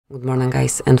Good morning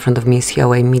guys, in front of me is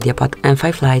HUAWEI MediaPad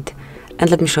M5 Lite,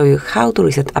 and let me show you how to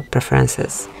reset app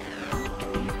preferences.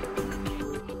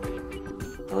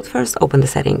 So first open the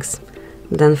settings,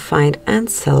 then find and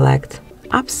select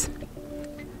apps.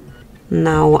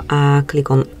 Now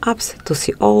click on apps to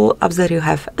see all apps that you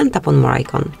have and tap on more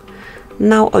icon.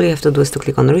 Now all you have to do is to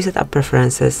click on reset app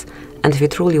preferences, and if you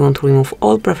truly want to remove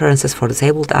all preferences for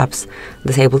disabled apps,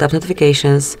 disabled app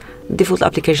notifications, default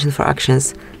application for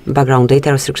actions, background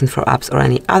data restriction for apps or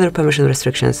any other permission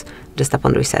restrictions, just tap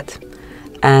on reset.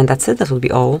 And that's it, that will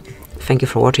be all. Thank you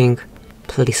for watching.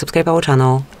 Please subscribe our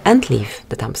channel and leave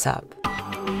the thumbs up.